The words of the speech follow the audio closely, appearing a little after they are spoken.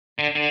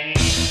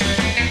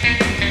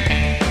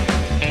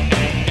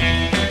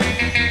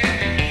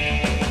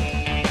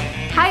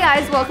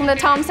welcome to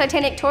Tom's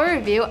Titanic Toy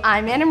Review.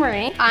 I'm Anna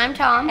Marie. I'm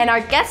Tom. And our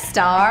guest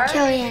star,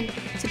 Killian.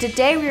 So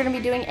today we're going to be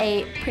doing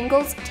a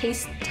Pringles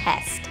taste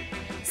test.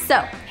 So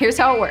here's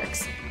how it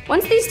works.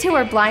 Once these two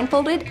are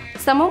blindfolded,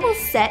 someone will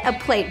set a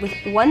plate with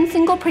one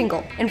single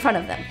Pringle in front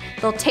of them.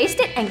 They'll taste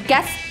it and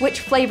guess which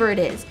flavor it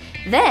is.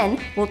 Then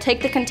we'll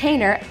take the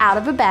container out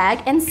of a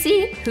bag and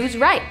see who's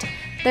right.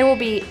 They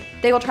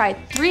will try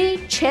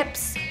 3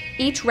 chips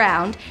each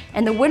round,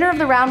 and the winner of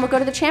the round will go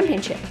to the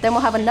championship. Then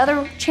we'll have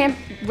another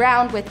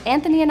round with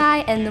Anthony and I,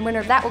 and the winner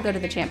of that will go to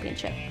the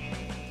championship.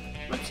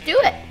 Let's do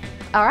it.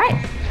 All right.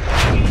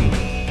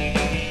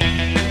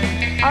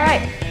 All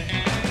right.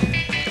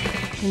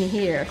 In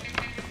here.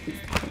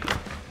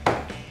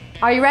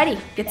 Are you ready?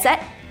 Get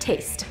set,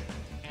 taste.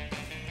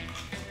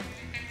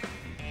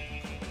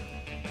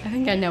 I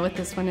think I know what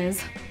this one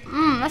is.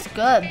 That's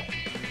good.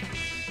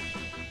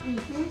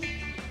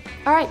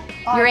 All right,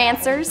 your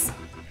answers.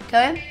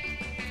 Okay.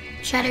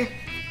 Cheddar.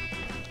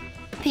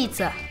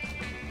 Pizza.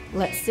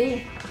 Let's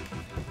see.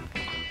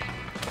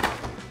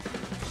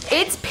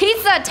 It's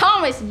pizza,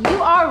 Thomas.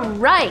 You are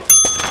right.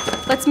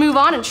 Let's move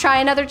on and try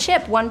another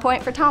chip. 1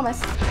 point for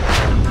Thomas.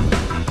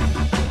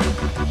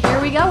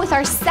 Here we go with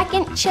our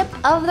second chip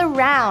of the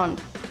round.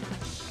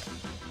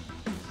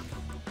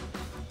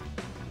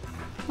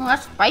 Oh,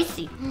 that's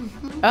spicy.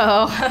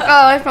 Oh.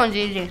 Oh, this one's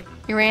easy.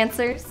 Your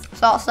answers?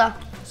 Salsa.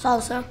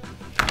 Salsa.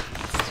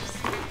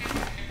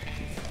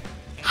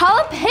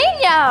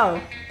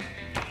 Jalapeno!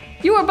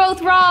 You were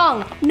both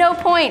wrong. No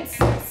points.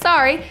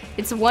 Sorry.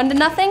 It's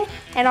 1-0,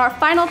 and our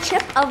final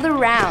chip of the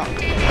round.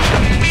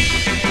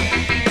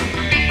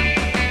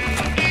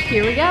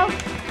 Here we go.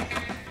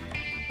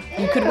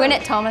 You could win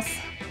it, Thomas.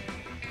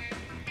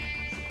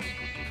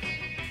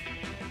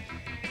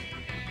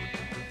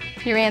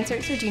 Your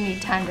answers, or do you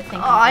need time to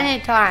think? Oh, I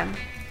need time.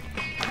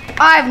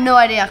 I have no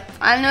idea.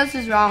 I know this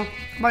is wrong.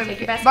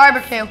 Barbecue.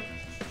 Barbecue.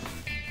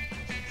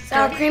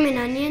 Sour cream and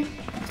onion.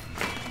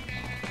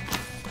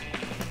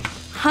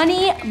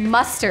 Honey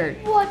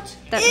mustard. What?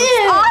 That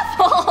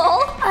looks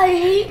awful. I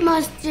hate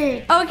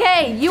mustard.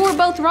 Okay, you were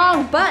both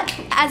wrong, but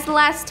as the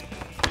last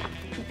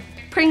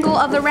Pringle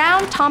of the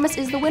round, Thomas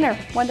is the winner,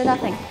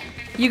 1-0.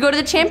 You go to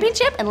the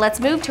championship, and let's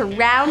move to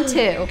round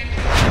 2.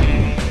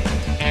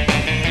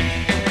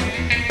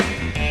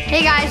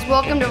 Hey guys,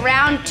 welcome to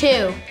round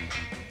 2.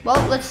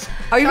 Well,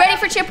 Are you ready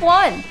for chip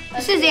 1?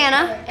 This is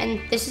Anna, and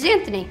this is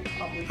Anthony.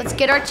 Let's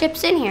get our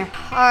chips in here.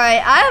 All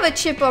right, I have a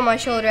chip on my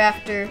shoulder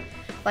after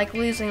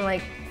losing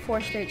 4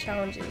 straight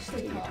challenges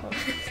to you, Tom.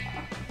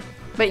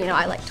 But you know,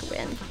 I like to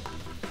win.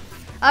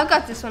 I've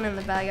got this one in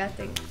the bag, I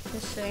think.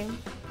 Just saying.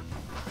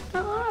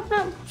 Oh, I'm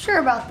not sure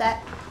about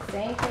that.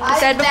 He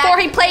said before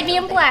he played me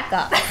in Black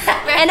Ops.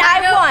 And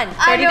I won,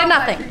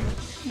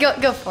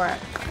 30-0. Go for it.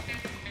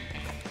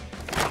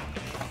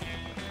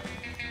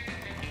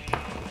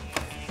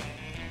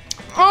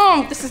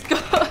 This is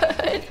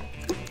good.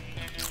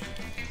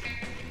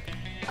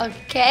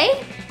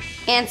 Okay.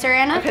 Answer,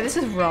 Anna. Okay, this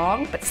is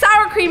wrong, but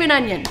sour cream and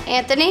onion.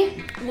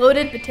 Anthony.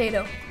 Loaded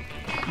potato.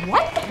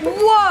 What?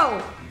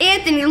 Whoa!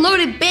 Anthony,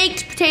 loaded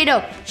baked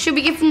potato. Should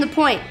we give him the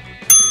point?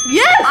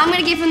 Yes! I'm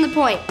gonna give him the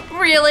point.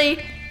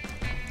 Really?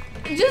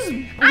 Just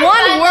one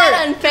find word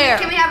that unfair.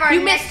 Can we have our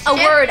you next missed a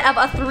chip? word of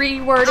a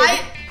 3-worded.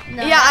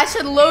 Yeah, I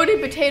said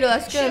loaded potato.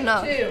 That's good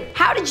enough.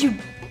 How did you?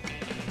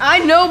 I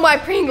know my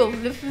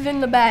Pringles. This is in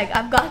the bag.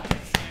 I've got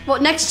this.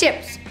 Well, next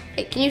chips.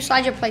 Hey, can you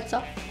slide your plates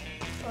up?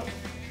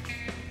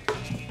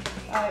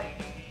 All right.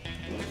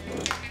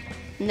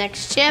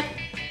 Next chip.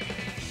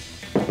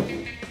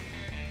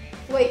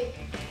 Wait,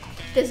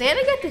 does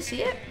Anna get to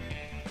see it?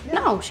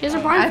 No, she has a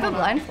I have a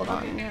blindfold.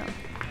 blindfold on. Yeah.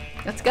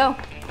 Let's go.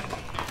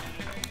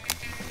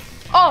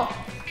 Oh,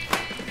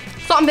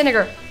 salt and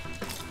vinegar.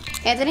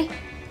 Anthony.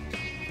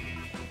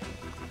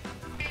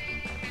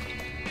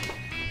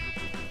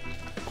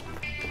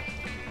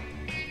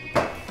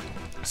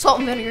 Salt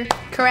and vinegar.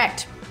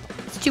 Correct.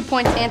 It's 2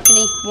 points,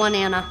 Anthony. 1,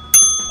 Anna.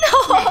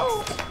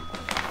 No.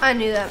 I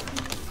knew that.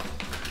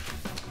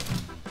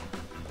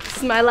 This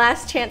is my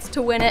last chance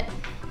to win it.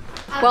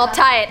 Well,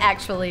 tie it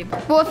actually.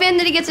 Well, if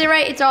Anthony gets it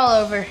right, it's all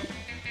over.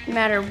 No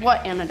matter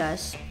what Anna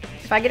does.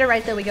 If I get it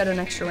right, then we go to an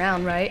extra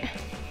round, right?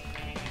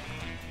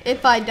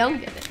 If I don't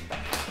get it.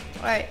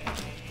 All right.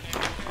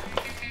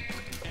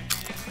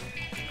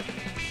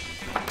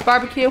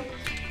 Barbecue.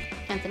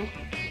 Anthony.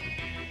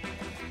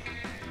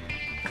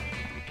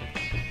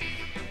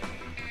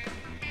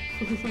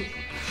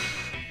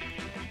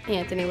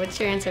 Anthony, what's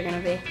your answer gonna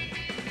be?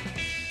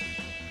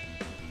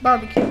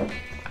 Barbecue.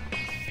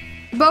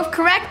 Both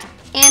correct.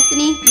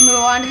 Anthony, you move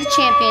on to the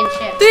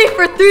championship. 3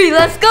 for 3,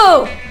 let's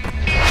go!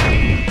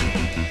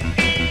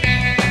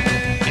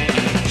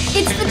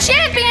 It's the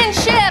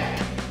championship!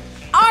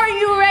 Are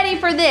you ready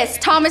for this?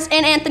 Thomas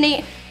and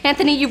Anthony.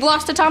 Anthony, you've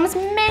lost to Thomas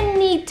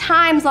many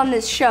times on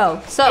this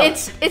show. So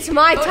It's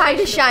my time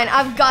to shine.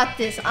 I've got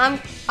this.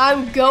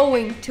 I'm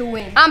going to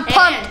win. I'm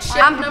pumped.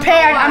 I'm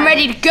prepared. I'm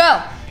ready to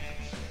go.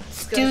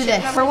 Let's do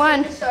this. Number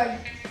 1.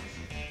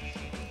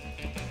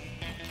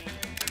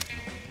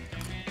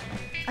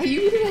 Are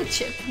you eating a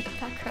chip in the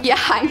background? Yeah,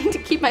 I need to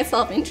keep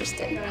myself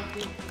interested.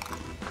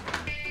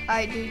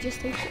 I do, just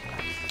take it.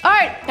 All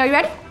right, are you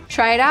ready?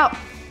 Try it out.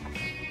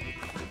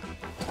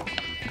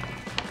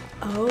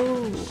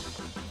 Oh.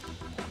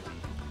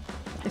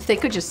 If they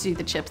could just see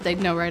the chips, they'd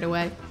know right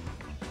away.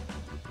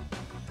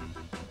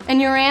 And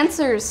your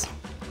answers.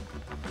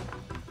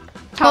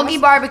 Smoky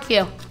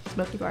barbecue.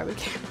 Smoky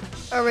barbecue.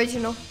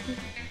 Original.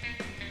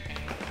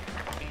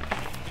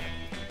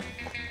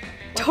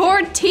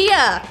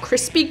 Tortilla,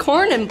 crispy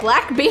corn and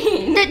black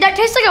bean. That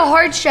tastes like a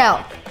hard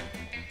shell.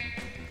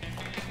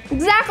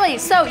 Exactly,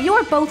 so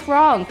you're both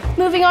wrong.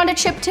 Moving on to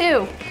chip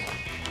 2.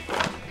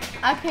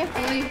 I can't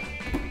believe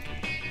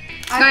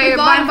Got I your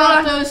forgot blindfold about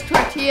on? those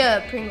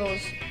tortilla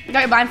Pringles. You got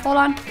your blindfold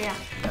on? Yeah.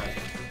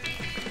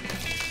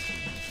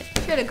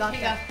 Should have got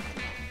that.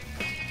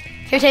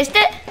 Here, taste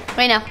it.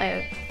 Wait, no.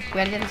 Wait. We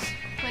gotta do this.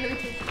 When do we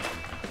taste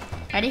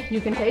it? Ready?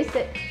 You can taste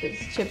it.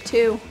 It's chip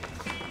 2.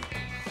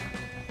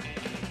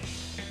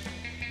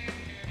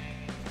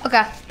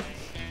 Okay.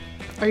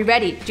 Are you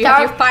ready? Do you have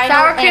your final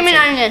sour cream and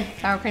answer? onion.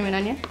 Sour cream and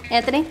onion.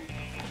 Anthony?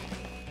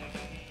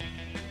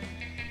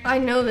 I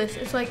know this.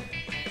 It's like,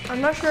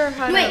 I'm not sure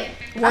how Wait,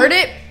 to word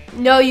it.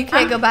 No, you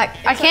can't go back.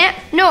 I can't?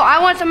 No, I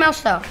want something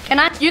else though. Can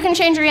I? You can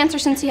change your answer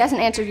since he hasn't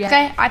answered yet.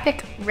 Okay, I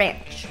pick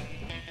ranch.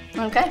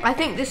 Okay. I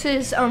think this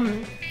is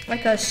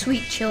like a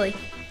sweet chili.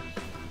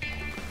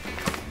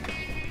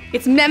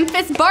 It's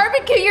Memphis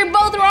barbecue. You're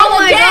both wrong Oh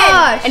my again.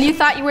 gosh. And you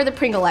thought you were the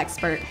Pringle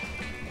expert.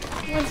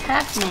 What's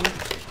happening?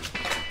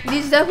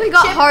 These definitely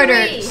got Chip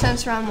harder 3.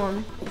 since round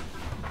 1.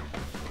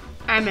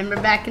 I remember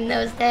back in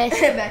those days.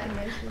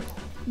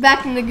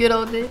 Back in the good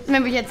old days.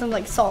 Remember you had some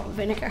like salt and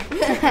vinegar.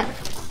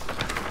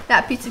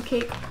 That piece of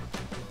cake.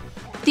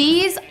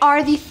 These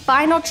are the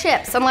final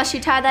chips. Unless you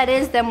tie that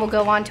is, then we'll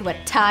go on to a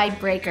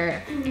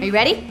tiebreaker. Are you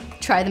ready?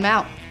 Try them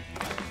out.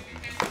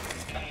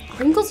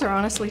 Pringles are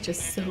honestly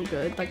just so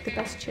good, like the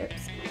best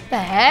chips. The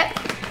heck?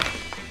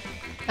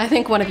 I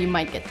think one of you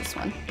might get this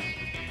one.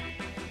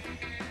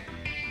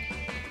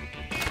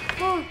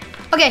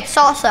 Okay,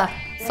 salsa.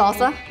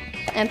 Salsa?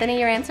 Anthony,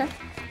 your answer?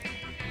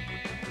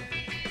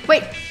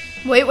 Wait,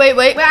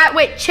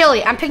 wait,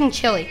 chili. I'm picking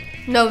chili.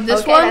 No,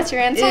 this Okay, one that's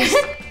your answer? is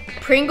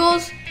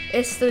Pringles.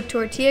 It's the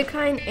tortilla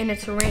kind, and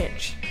it's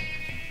ranch.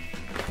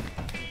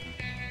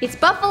 It's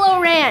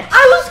Buffalo Ranch.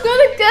 I was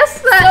gonna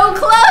guess that. So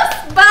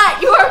close,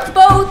 but you are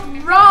both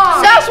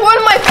wrong. That's one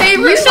of my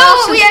favorite You know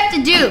what sauces. we have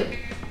to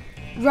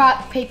do?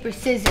 Rock, paper,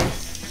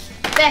 scissors.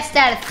 Best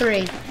out of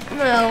 3.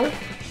 No,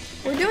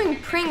 we're doing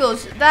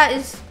Pringles. That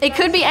is. It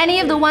could be any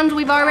of the ones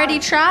we've already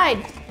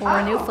tried, or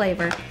a new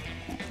flavor.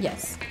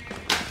 Yes.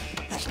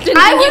 Didn't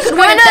I think was you could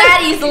win gonna-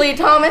 that easily,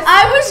 Thomas.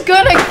 I was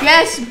gonna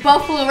guess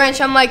Buffalo Ranch.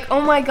 I'm like,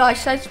 oh my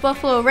gosh, that's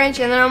Buffalo Ranch,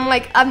 and then I'm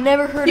like, I've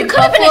never heard You of could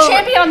have been Buffalo. a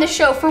champion on the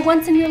show for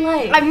once in your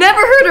life. I've never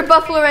heard of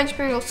Buffalo Ranch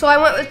Pringles, so I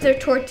went with their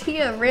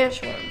tortilla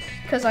ranch ones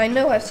because I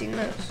know I've seen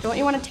those. Don't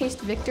you want to taste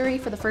victory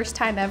for the first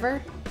time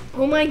ever?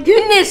 Oh my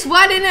goodness,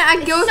 why didn't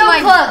I go with So my?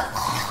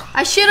 close.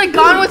 I should have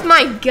gone with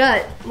my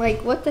gut.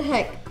 Like, what the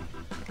heck?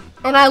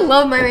 And I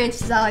love my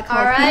ranches. I like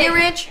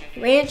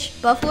jalapeno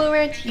ranch, buffalo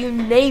ranch, you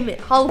name it.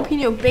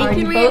 Jalapeno bacon Are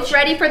you ranch. both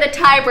ready for the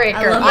tiebreaker?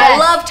 I I love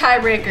love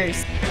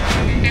tiebreakers.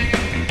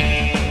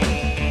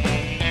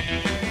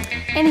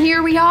 And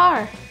here we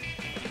are.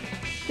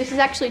 This is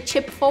actually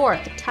chip 4,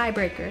 the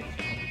tiebreaker.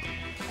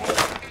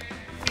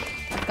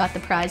 I've got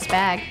the prize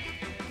bag.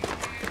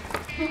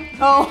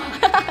 Oh.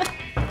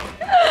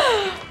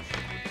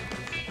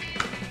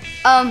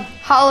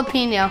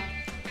 Jalapeno.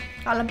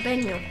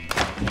 Jalapeno.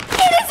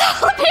 It is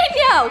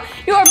jalapeno!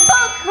 You are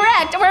both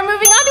correct, and we're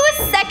moving on to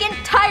a second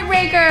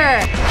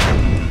tiebreaker.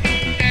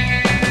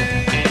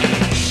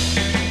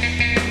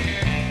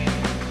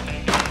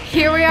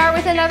 Here we are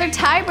with another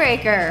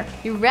tiebreaker.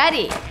 You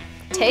ready?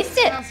 Taste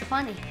it. Smells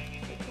funny.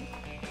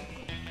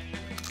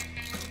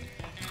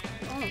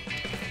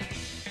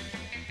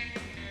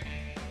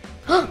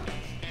 Oh.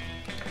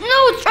 No,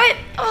 it's right.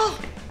 Oh.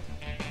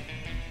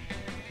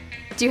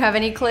 Do you have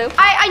any clue?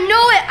 I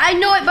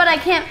know it, but I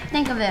can't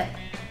think of it.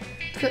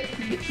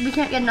 We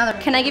can't get another.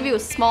 Can I give you a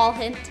small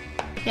hint?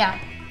 Yeah.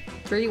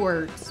 3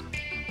 words.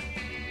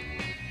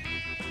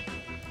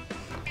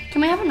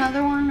 Can we have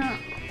another one?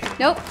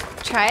 Nope.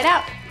 Try it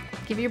out.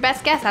 Give your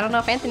best guess. I don't know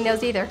if Anthony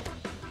knows either.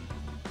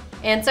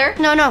 Answer?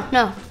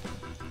 No.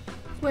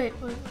 Wait.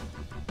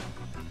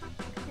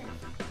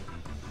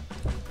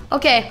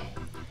 Okay.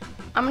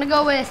 I'm gonna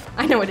go with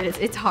I know what it is.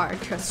 It's hard.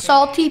 Trust me.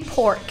 salty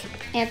pork.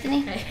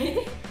 Anthony?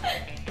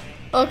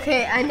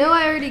 Okay, I know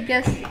I already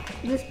guessed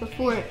this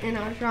before and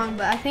I was wrong,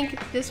 but I think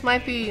this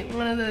might be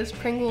one of those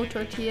Pringle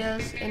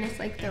tortillas and it's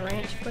like the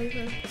ranch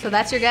flavor. So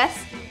that's your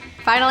guess?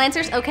 Final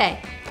answers? Okay.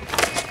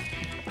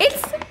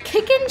 It's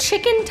kickin'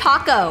 chicken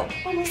taco.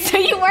 So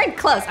you weren't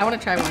close. I want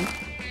to try one.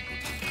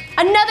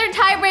 Another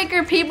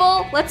tiebreaker,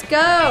 people. Let's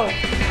go.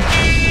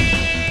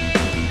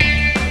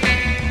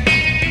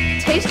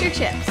 Taste your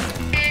chips.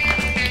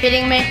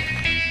 Kidding me?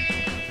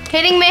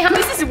 Kidding me?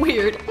 This is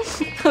weird.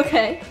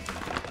 Okay.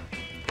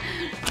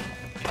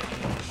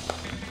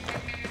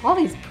 All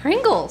these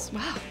Pringles.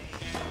 Wow.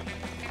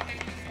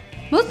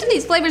 Most of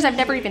these flavors I've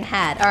never even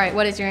had. All right,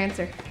 what is your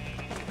answer?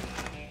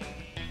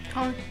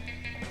 Tom.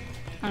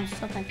 I'm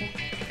still thinking.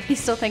 He's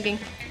still thinking.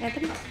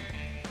 Anthony?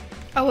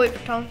 I'll wait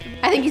for Tom.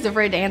 I think he's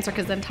afraid to answer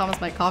because then Thomas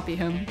might copy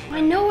him.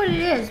 I know what it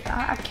is, but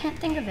I can't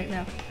think of it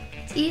though.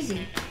 It's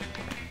easy.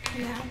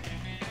 Yeah.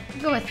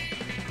 Go with.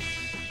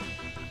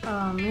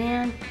 Oh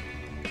man.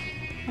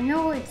 I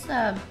know it's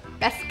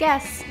Best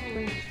guess.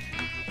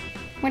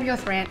 I'm gonna go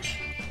with ranch.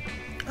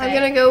 I'm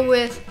gonna go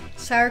with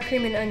sour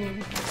cream and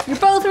onion. You're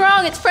both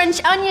wrong. It's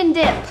French onion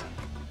dip.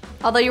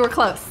 Although you were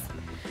close.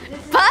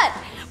 But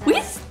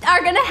we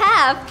are gonna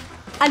have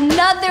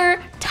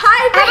another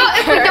tiebreaker. How about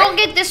if we don't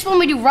get this one,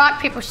 we do rock,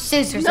 paper,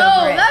 scissors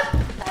over it?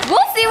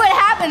 We'll see what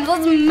happens.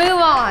 Let's move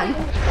on.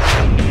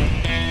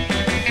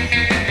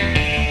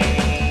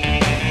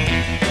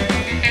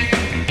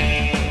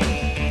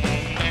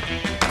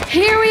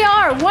 Here we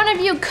are. One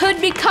of you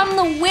could become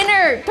the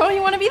winner. Don't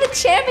you want to be the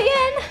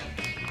champion?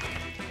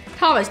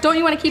 Thomas, don't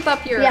you want to keep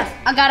up your... Yes,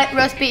 I got it.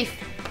 Roast beef.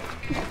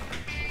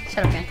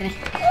 Shut up, Anthony.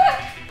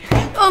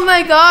 Oh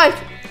my gosh.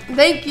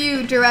 Thank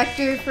you,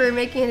 director, for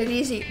making it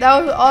easy.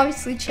 That was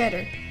obviously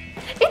cheddar.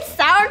 It's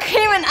sour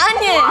cream and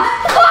onion.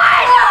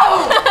 Why?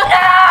 No!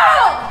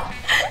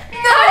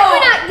 How did we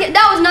not get,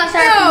 that was not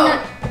sour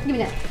cream. Give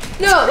me that.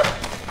 No.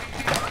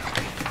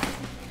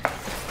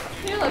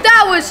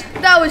 That was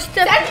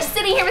I'm just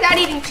sitting here without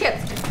eating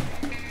chips.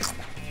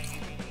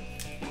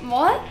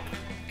 What?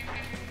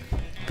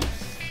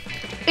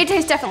 It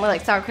tastes definitely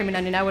like sour cream and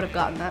onion. I would have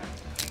gotten that.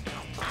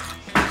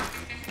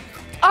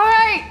 All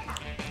right,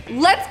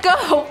 let's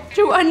go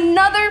to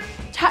another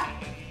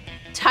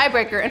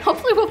tiebreaker, and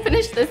hopefully we'll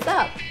finish this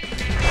up.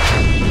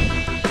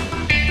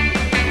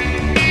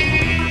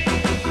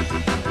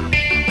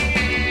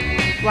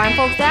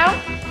 Blindfolds down.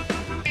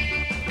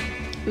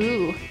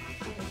 Ooh.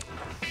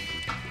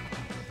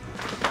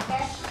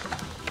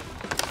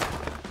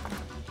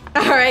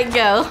 All right,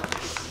 go.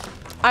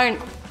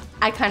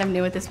 I kind of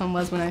knew what this one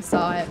was when I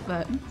saw it,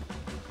 but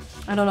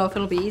I don't know if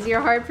it'll be easy or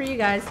hard for you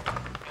guys.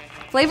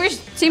 Flavors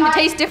seem to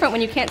taste different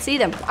when you can't see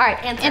them. All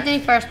right, answer. Anthony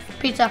first.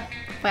 Pizza.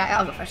 Wait,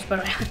 I'll go first.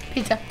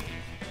 Pizza.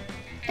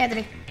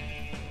 Anthony.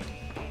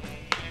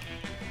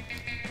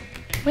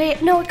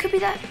 Wait, no, it could be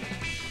that.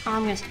 Oh,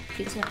 I'm gonna say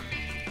pizza.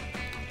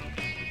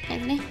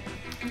 Anthony.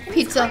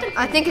 pizza.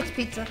 I think it's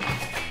pizza.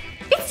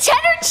 It's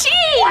cheddar cheese!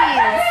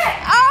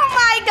 Oh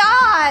my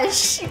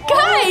gosh!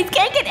 Guys,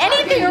 can't get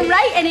anything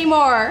right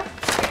anymore.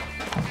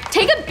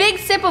 Take a big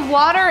sip of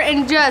water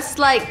and just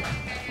like,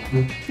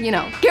 you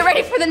know, get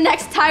ready for the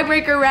next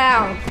tiebreaker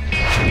round.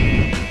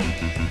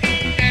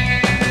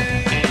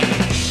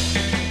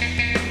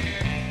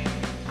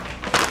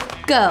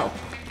 Go.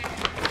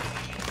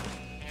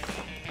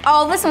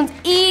 Oh, this one's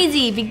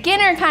easy,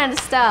 beginner kind of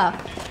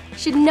stuff.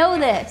 Should know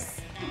this.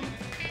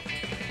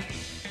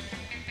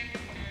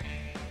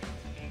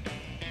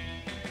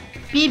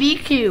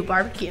 BBQ,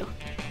 barbecue.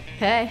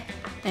 Okay,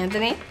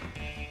 Anthony.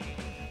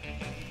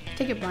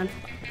 Take your blindfold.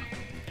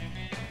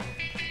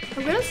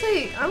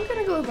 I'm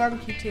gonna go with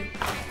barbecue too.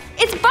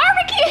 It's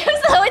barbecue,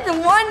 so it's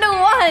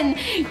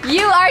 1-1.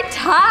 You are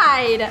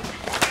tied.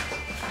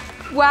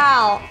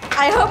 Wow,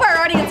 I hope our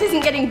audience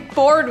isn't getting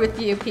bored with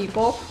you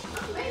people.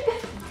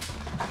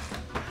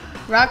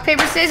 Rock,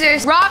 paper,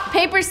 scissors. Rock,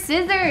 paper,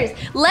 scissors.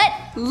 Let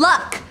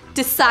luck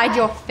decide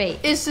your fate.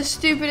 It's the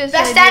stupidest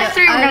Best idea out of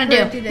three we're I've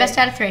gonna heard do. today. Best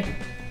out of three.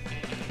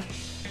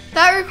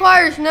 That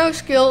requires no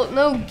skill,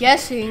 no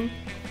guessing.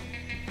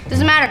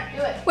 Doesn't matter.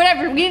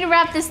 Whatever, we need to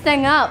wrap this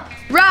thing up.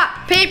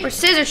 Rock, paper,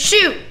 scissors,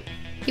 shoot.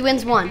 He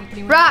wins one.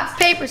 Rock,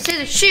 paper,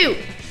 scissors, shoot.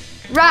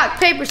 Rock,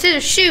 paper,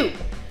 scissors, shoot.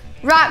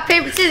 Rock,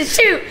 paper, scissors,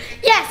 shoot.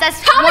 Yes,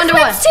 that's Thomas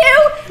 1-1. wins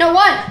 2. No,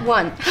 1.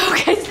 1.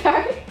 Okay,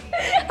 sorry.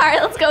 All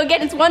right, let's go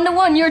again. It's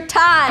 1-1. You're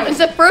tied. Is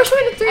the first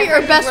one to 3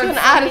 or best one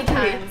out of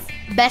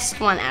 3? Best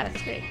one out of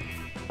 3.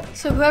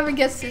 So whoever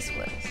gets this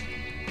wins.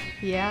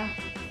 Yeah.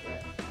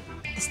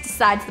 This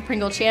decides the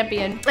Pringle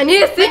champion. I need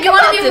to think Do you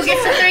want about to do who this.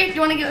 gets to 3? Do you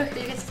want to go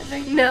who gets to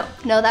 3? No.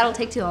 No, that'll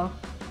take too long.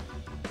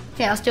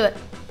 Okay, let's do it.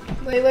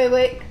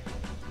 Wait.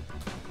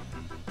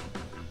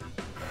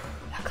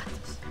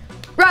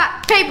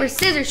 Rock, paper,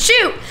 scissors,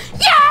 shoot.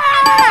 Yeah!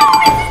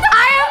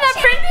 I am the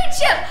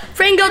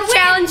Pringle Pringle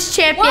Challenge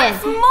champion.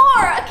 Once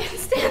more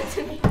against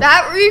Anthony.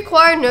 That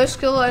required no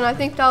skill, and I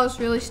think that was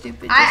really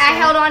stupid. I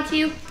held on to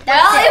you.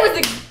 Well,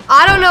 it was a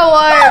I don't know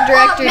why our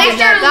director Make did sure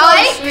that. to That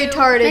like. was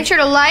retarded. Make sure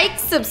to like.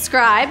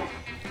 subscribe.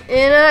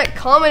 And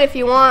comment if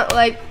you want,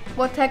 like,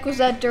 what the heck was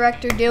that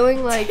director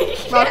doing? Like,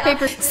 rock,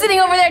 paper, Sitting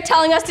over there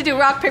telling us to do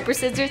rock, paper,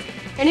 scissors.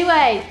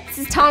 Anyway, this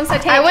is Tom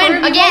Titanic. I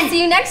win again. We'll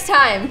see you next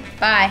time.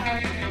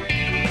 Bye.